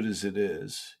as good as it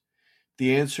is?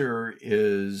 The answer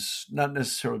is not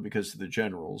necessarily because of the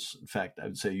generals. In fact, I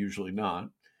would say usually not.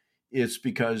 It's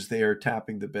because they are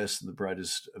tapping the best and the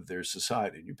brightest of their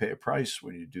society. And you pay a price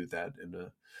when you do that in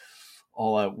a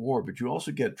all-out war, but you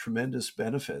also get tremendous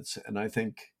benefits. And I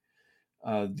think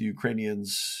the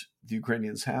Ukrainians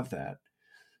have that.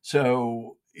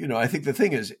 So, I think the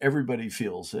thing is everybody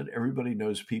feels it. Everybody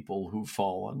knows people who've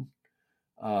fallen.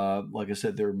 Like I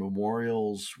said, there are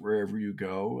memorials wherever you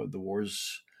go. The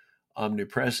war's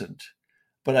omnipresent.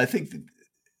 But I think that,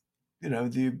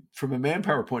 from a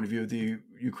manpower point of view, the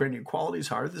Ukrainian quality is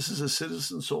higher. This is a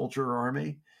citizen soldier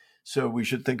army. So we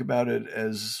should think about it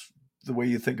as the way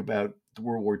you think about the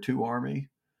World War II army,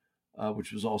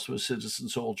 which was also a citizen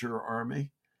soldier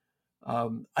army.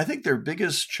 I think their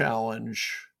biggest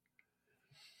challenge,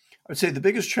 I would say the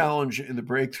biggest challenge in the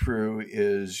breakthrough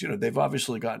is, they've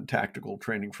obviously gotten tactical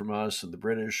training from us and the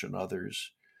British and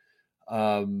others.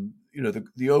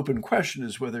 The open question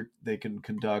is whether they can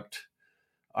conduct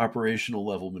operational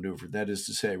level maneuver. That is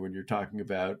to say, when you're talking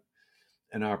about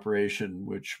an operation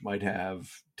which might have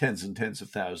tens and tens of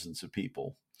thousands of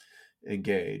people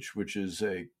engaged, which is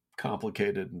a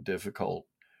complicated and difficult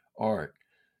art.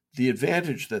 The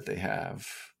advantage that they have,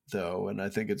 though, and I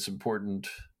think it's important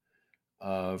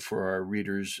for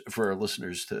our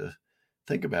listeners to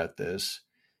think about this,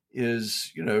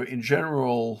 is, in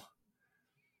general,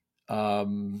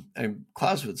 and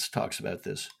Clausewitz talks about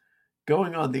this,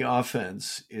 going on the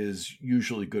offense is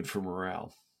usually good for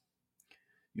morale.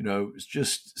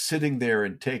 Just sitting there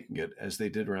and taking it, as they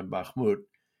did around Bakhmut,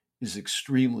 is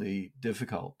extremely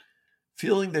difficult.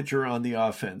 Feeling that you're on the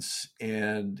offense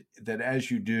and that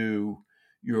as you do,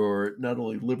 you're not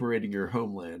only liberating your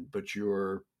homeland, but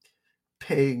you're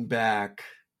paying back,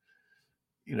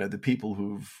 the people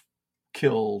who've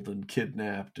killed and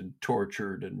kidnapped and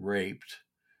tortured and raped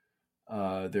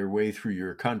their way through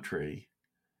your country.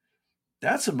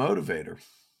 That's a motivator.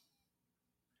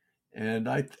 And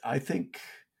I think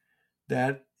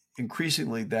that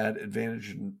increasingly that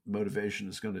advantage and motivation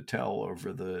is going to tell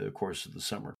over the course of the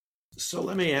summer. So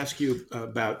let me ask you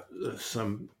about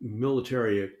some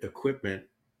military equipment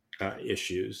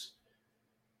issues.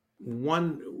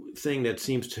 One thing that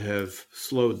seems to have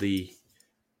slowed the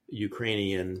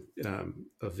Ukrainian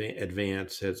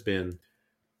advance has been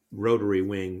rotary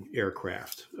wing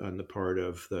aircraft on the part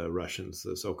of the Russians,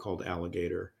 the so-called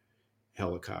Alligator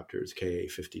helicopters,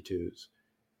 Ka-52s.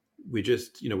 We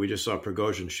just saw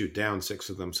Prigozhin shoot down 6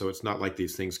 of them, so it's not like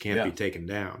these things can't be taken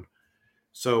down.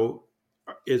 So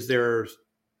is there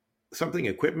something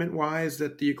equipment-wise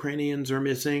that the Ukrainians are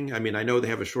missing? I mean, I know they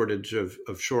have a shortage of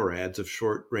SHORADs, of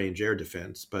short-range air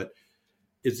defense, but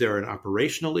is there an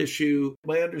operational issue?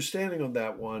 My understanding on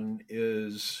that one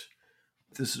is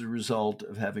this is a result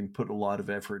of having put a lot of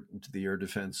effort into the air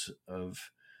defense of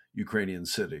Ukrainian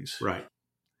cities. Right.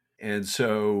 And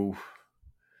so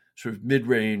sort of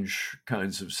mid-range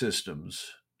kinds of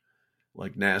systems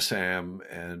like NASAM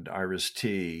and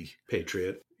IRIS-T,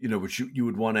 Patriot, which you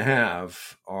would want to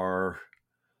have are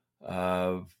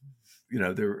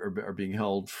they are being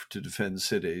held to defend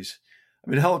cities. I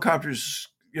mean, helicopters,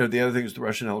 the other thing is the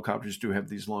Russian helicopters do have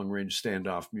these long-range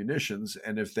standoff munitions,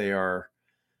 and if they are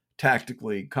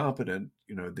tactically competent,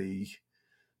 they'll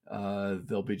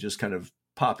be just kind of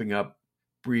popping up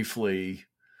briefly,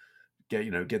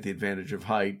 get the advantage of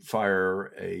height,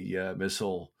 fire a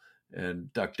missile,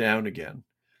 and duck down again.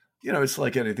 It's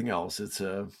like anything else.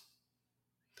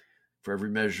 For every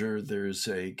measure, there's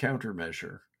a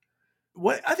countermeasure.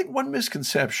 What I think one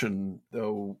misconception,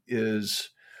 though, is,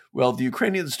 well, the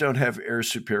Ukrainians don't have air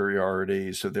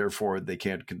superiority, so therefore they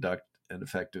can't conduct an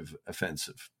effective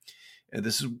offensive. And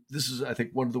this is, I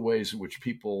think, one of the ways in which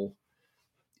people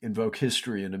invoke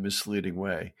history in a misleading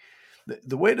way.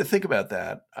 The way to think about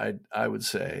that, I would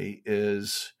say,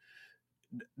 is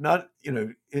not,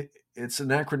 it's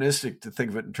anachronistic to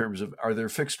think of it in terms of, are there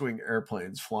fixed-wing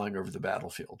airplanes flying over the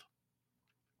battlefield?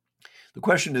 The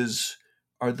question is,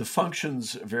 are the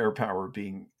functions of air power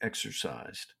being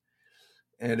exercised?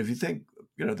 And if you think,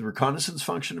 the reconnaissance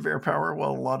function of air power,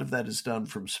 well, a lot of that is done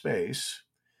from space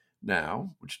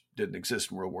now, which didn't exist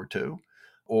in World War II,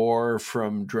 or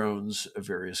from drones of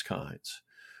various kinds.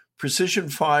 Precision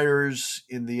fires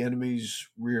in the enemy's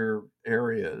rear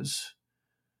areas,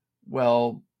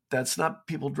 well, that's not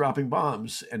people dropping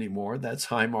bombs anymore. That's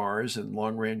HIMARS and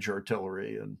long-range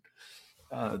artillery and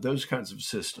those kinds of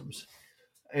systems.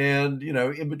 And,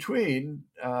 in between,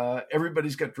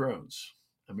 everybody's got drones.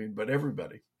 But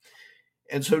everybody.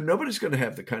 And so nobody's going to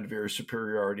have the kind of air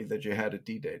superiority that you had at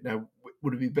D-Day. Now,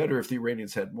 would it be better if the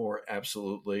Iranians had more?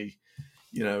 Absolutely.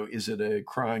 Is it a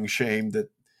crying shame that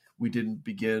we didn't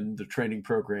begin the training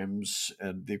programs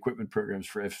and the equipment programs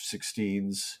for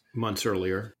F-16s months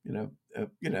earlier?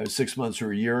 6 months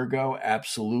or a year ago?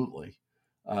 Absolutely.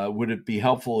 Would it be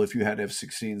helpful if you had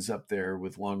F-16s up there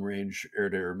with long-range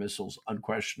air-to-air missiles?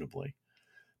 Unquestionably.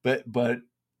 But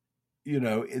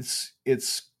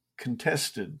it's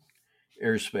contested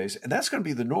airspace, and that's going to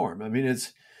be the norm.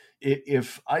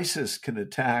 If ISIS can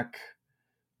attack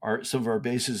some of our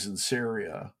bases in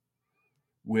Syria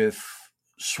with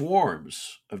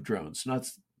swarms of drones, not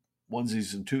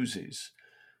onesies and twosies,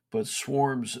 but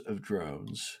swarms of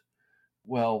drones,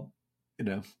 well,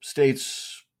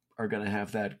 states are going to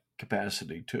have that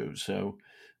capacity too. So,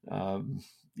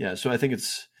 so I think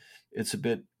it's a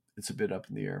bit up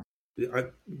in the air. I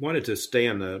wanted to stay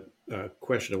on the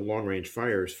question of long-range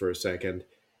fires for a second.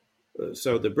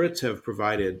 So the Brits have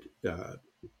provided, the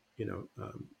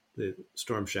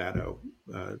Storm Shadow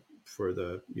for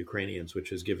the Ukrainians, which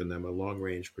has given them a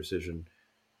long-range precision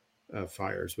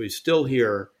fires. We still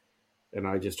hear, and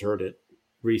I just heard it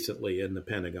recently in the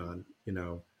Pentagon,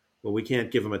 well, we can't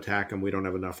give them, attack them. We don't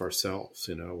have enough ourselves.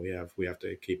 We have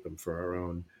to keep them for our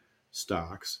own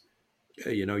stocks.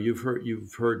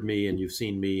 You've heard me and you've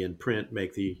seen me in print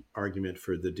make the argument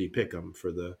for the DPICM,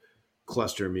 for the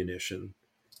cluster munition,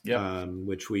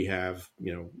 which we have,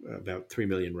 about 3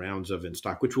 million rounds of in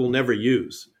stock, which we'll never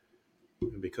use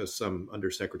because some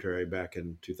undersecretary back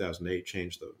in 2008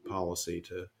 changed the policy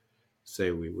to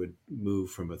say we would move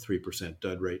from a 3%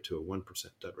 dud rate to a 1%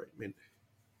 dud rate.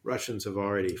 Russians have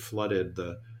already flooded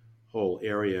the whole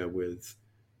area with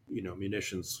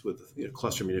munitions with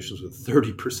cluster munitions with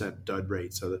 30% dud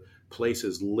rate. So the place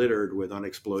is littered with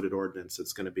unexploded ordnance.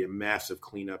 It's going to be a massive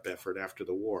cleanup effort after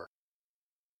the war.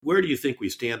 Where do you think we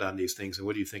stand on these things, and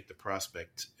what do you think the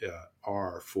prospects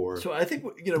are for? So I think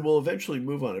we'll eventually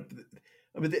move on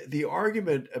it. The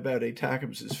argument about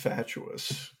ATACMS is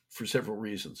fatuous for several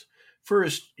reasons.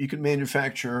 First, you can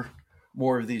manufacture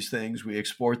more of these things. We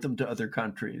export them to other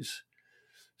countries.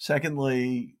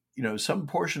 Secondly, some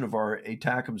portion of our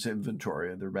ATACMS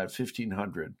inventory, and there are about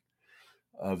 1,500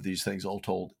 of these things all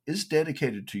told, is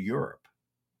dedicated to Europe.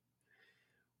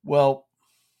 Well,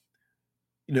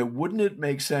 wouldn't it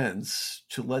make sense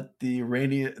to let the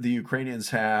Ukrainians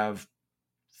have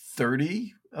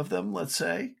 30 of them, let's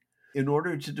say, in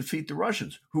order to defeat the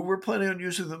Russians, who were planning on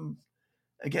using them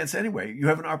against anyway? You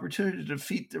have an opportunity to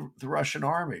defeat the Russian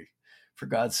army, for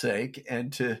God's sake,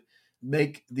 and to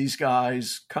make these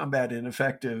guys combat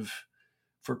ineffective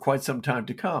for quite some time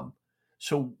to come.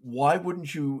 So why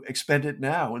wouldn't you expend it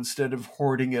now instead of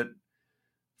hoarding it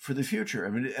for the future?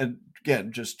 And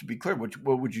again, just to be clear,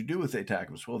 what would you do with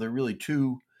ATACMS? Well, there are really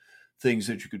two things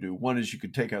that you could do. One is you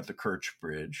could take out the Kerch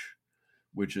Bridge,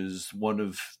 which is one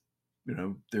of,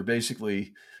 they're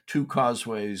basically two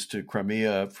causeways to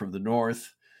Crimea from the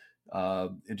north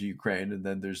into Ukraine, and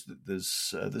then there's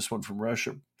this one from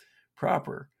Russia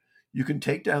proper. You can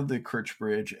take down the Kerch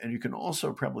Bridge, and you can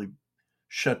also probably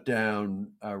shut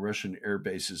down Russian air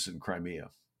bases in Crimea,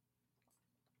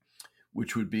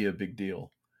 which would be a big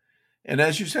deal. And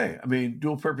as you say, I mean,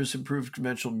 dual purpose improved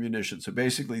conventional munitions. So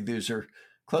basically, these are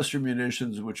cluster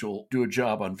munitions which will do a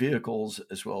job on vehicles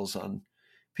as well as on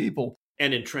people.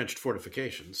 And entrenched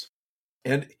fortifications.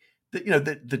 And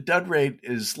the dud rate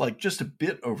is like just a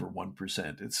bit over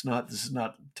 1%. This is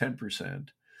not 10%.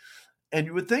 And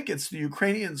you would think it's the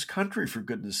Ukrainians' country, for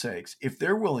goodness sakes. If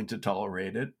they're willing to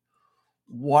tolerate it,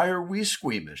 why are we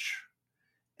squeamish?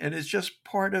 And it's just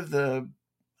part of the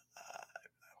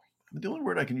only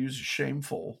word I can use is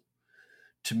shameful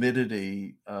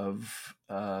timidity of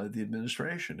the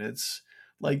administration. It's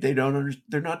like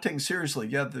they're not taking seriously.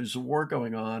 Yeah, there's a war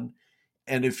going on.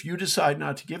 And if you decide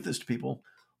not to give this to people,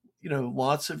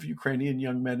 lots of Ukrainian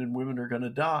young men and women are going to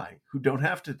die who don't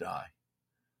have to die.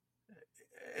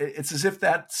 It's as if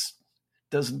that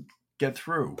doesn't get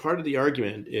through. Part of the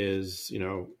argument is,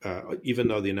 even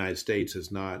though the United States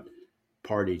is not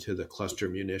party to the Cluster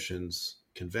Munitions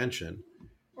Convention,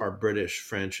 our British,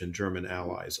 French, and German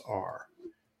allies are,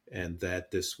 and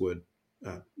that this would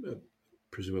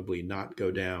presumably not go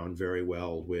down very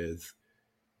well with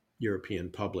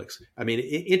European publics. I mean,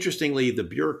 interestingly, the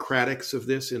bureaucratics of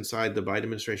this inside the Biden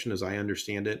administration, as I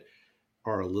understand it,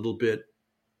 are a little bit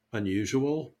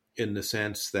unusual in the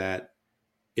sense that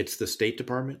it's the State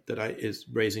Department that is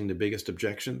raising the biggest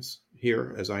objections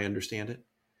here, as I understand it.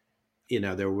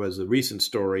 There was a recent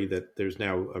story that there's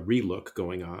now a relook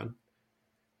going on,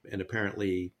 and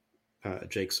apparently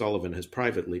Jake Sullivan has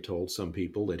privately told some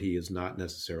people that he is not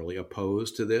necessarily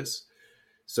opposed to this.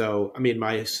 So, I mean,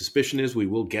 my suspicion is we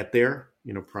will get there,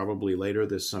 probably later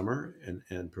this summer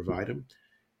and provide them.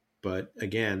 But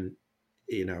again,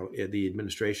 the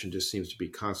administration just seems to be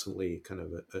constantly kind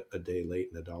of a day late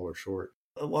and a dollar short.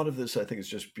 A lot of this, I think, is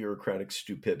just bureaucratic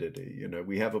stupidity.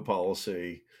 We have a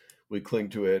policy, we cling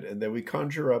to it, and then we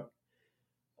conjure up.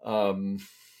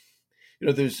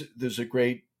 There's a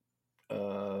great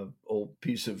old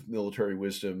piece of military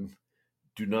wisdom: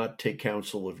 do not take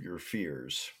counsel of your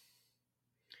fears.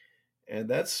 And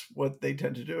that's what they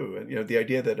tend to do. And the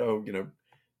idea that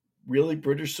really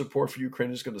British support for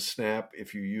Ukraine is going to snap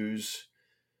if you use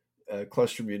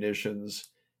cluster munitions,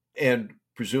 and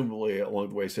presumably along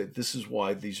the way say, this is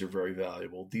why these are very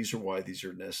valuable. These are why these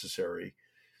are necessary.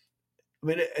 I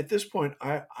mean, at this point,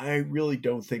 I really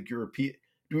don't think do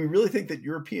we really think that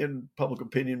European public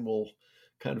opinion will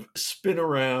kind of spin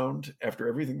around after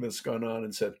everything that's gone on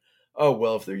and said, oh,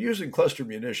 well, if they're using cluster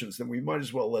munitions, then we might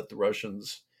as well let the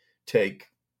Russians take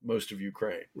most of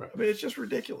Ukraine. Right. I mean, it's just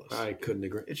ridiculous. I couldn't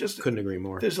agree. Couldn't agree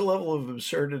more. There's a level of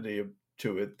absurdity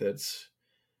to it that's,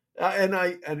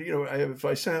 if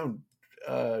I sound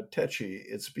tetchy,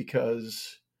 it's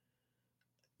because,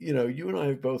 you and I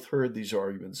have both heard these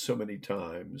arguments so many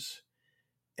times,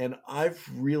 and I've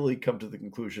really come to the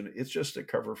conclusion it's just a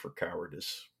cover for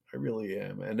cowardice. I really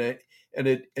am, and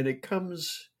it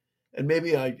comes, and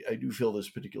maybe I do feel this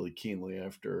particularly keenly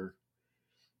after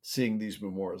seeing these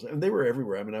memorials, and they were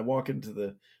everywhere. I mean, I walk into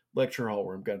the lecture hall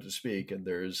where I'm going to speak, and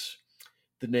there's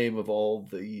the name of all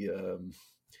the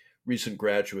recent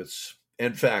graduates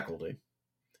and faculty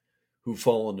who've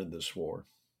fallen in this war.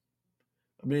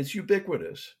 I mean, it's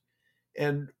ubiquitous.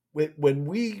 And when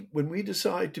we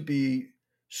decide to be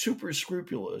super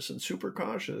scrupulous and super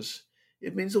cautious,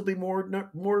 it means there'll be more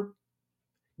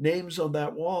names on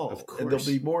that wall, of course, and there'll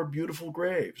be more beautiful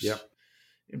graves. Yep.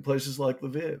 In places like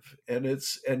Lviv. I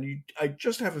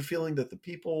just have a feeling that the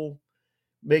people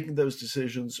making those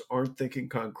decisions aren't thinking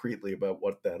concretely about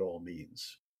what that all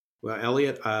means. Well,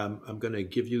 Elliot, I'm going to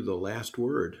give you the last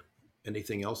word.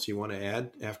 Anything else you want to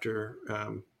add after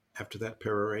that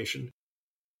peroration?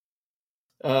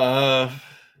 I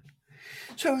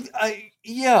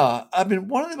mean,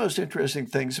 one of the most interesting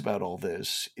things about all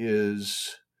this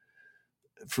is,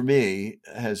 for me,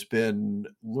 has been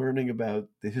learning about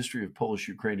the history of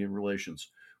Polish-Ukrainian relations,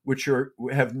 which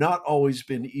have not always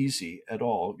been easy at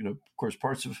all. Of course,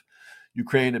 parts of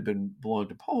Ukraine have belonged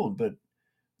to Poland, but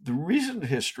the recent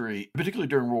history, particularly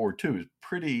during World War II, is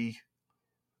pretty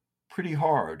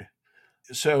hard.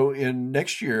 So in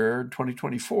next year,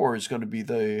 2024, is going to be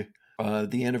the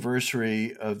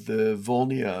anniversary of the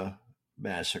Volhynia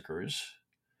massacres.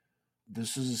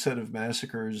 This is a set of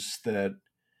massacres that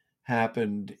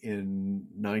happened in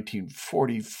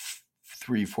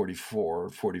 1943,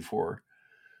 44,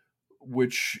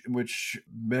 which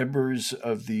members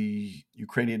of the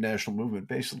Ukrainian national movement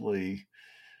basically,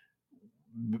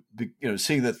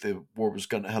 seeing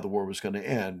that how the war was going to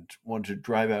end, wanted to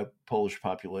drive out Polish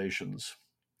populations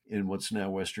in what's now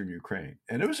Western Ukraine.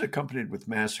 And it was accompanied with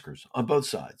massacres on both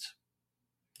sides.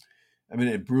 I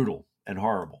mean, brutal and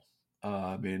horrible.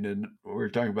 And we're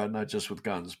talking about not just with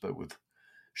guns, but with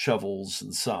shovels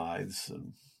and scythes.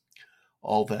 And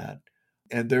all that.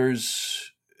 And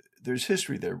there's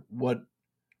history there. What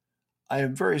I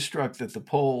am very struck that the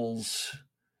Poles,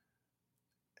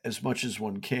 as much as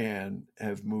one can,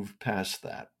 have moved past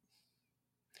that.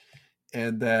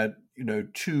 And that,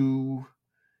 two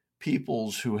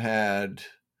peoples who had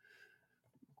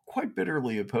quite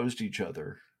bitterly opposed each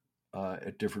other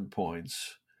at different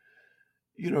points,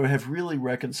 have really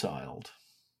reconciled.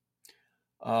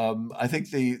 I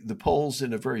think the Poles,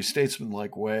 in a very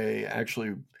statesmanlike way,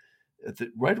 actually,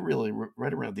 right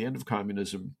around the end of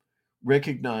communism,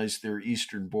 recognized their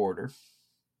eastern border,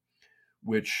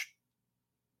 which,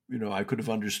 I could have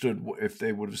understood if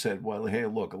they would have said, well, hey,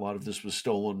 look, a lot of this was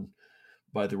stolen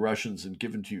by the Russians and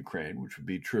given to Ukraine, which would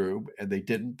be true. And they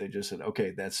didn't. They just said,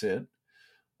 okay, that's it.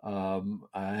 And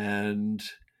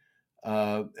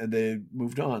they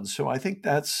moved on. So I think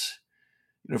that's,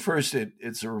 first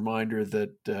it's a reminder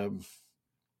that,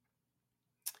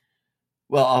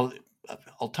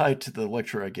 I'll tie it to the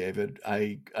lecture I gave it.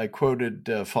 I quoted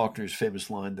Faulkner's famous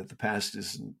line that the past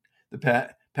isn't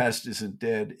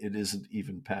dead; it isn't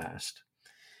even past.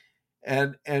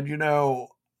 And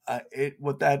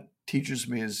what that teaches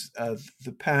me is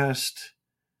the past.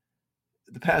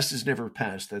 The past is never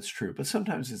past. That's true, but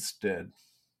sometimes it's dead,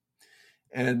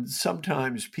 and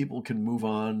sometimes people can move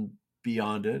on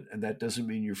beyond it, and that doesn't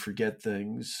mean you forget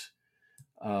things,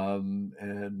 and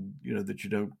that you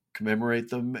don't commemorate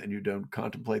them and you don't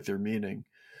contemplate their meaning,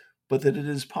 but that it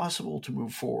is possible to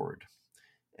move forward,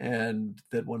 and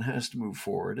that one has to move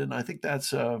forward. And I think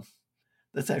that's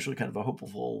actually kind of a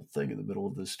hopeful thing in the middle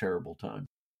of this terrible time.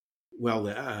 Well,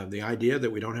 the idea that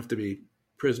we don't have to be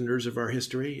prisoners of our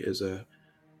history is a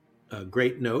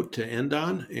great note to end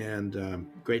on, and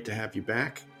great to have you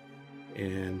back,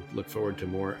 and look forward to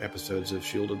more episodes of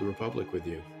Shield of the Republic with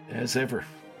you. As ever.